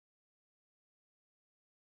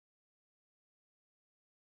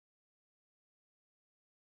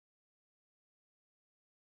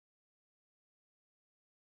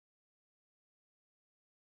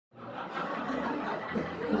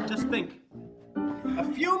Just think. A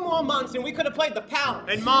few more months and we could have played the Palace.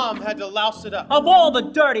 And Mom had to louse it up. Of all the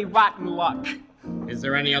dirty, rotten luck. Is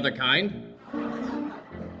there any other kind?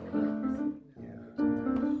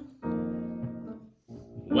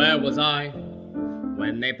 Where was I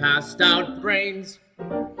when they passed out brains?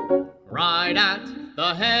 Right at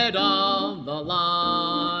the head of the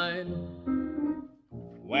line.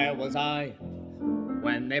 Where was I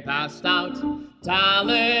when they passed out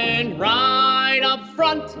talent right up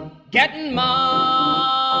front, getting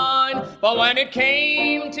mine? But when it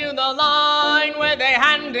came to the line where they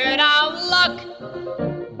handed out luck,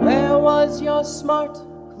 where was your smart,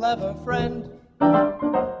 clever friend?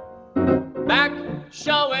 Back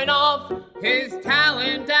showing off his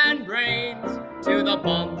talent and brains to the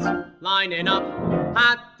bums lining up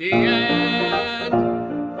at the end.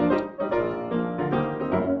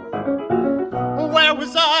 Where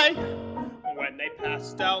was I when they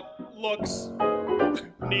passed out looks?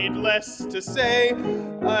 Needless to say,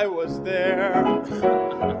 I was there.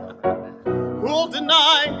 Who'll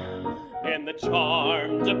deny? In the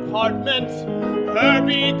charm department,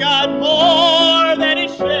 Herbie got more than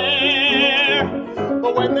his share.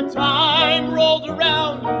 But when the time rolled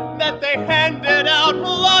around that they handed out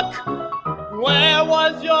luck, where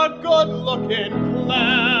was your good-looking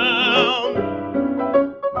clown?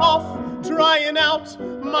 Off trying out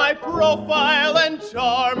my profile and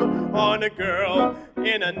charm on a girl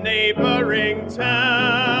in a neighboring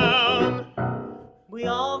town. We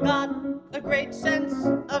all got a great sense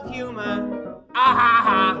of humor. Ah ha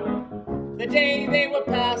ha! The day they were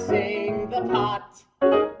passing the pot.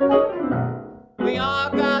 We all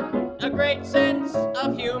got a great sense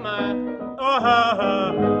of humor. Ah ha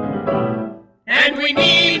ha! And we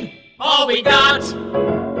need all we got.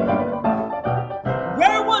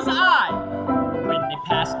 Where was I when they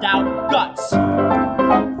passed out guts?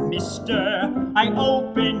 Mister, I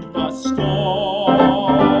opened the store.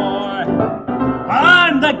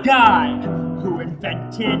 I'm the guy who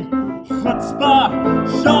invented chutzpah.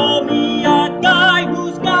 Show me a guy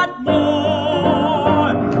who's got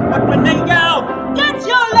more. But when they yell, get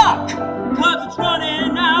your luck, 'cause it's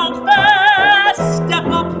running out fast, step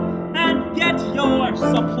up and get your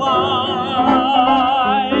supply.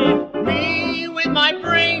 Me with my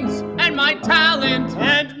brains and my talent,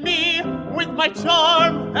 And me with my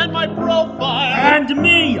charm and my profile. And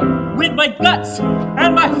me with my guts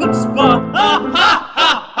and my chutzpah. ha ha!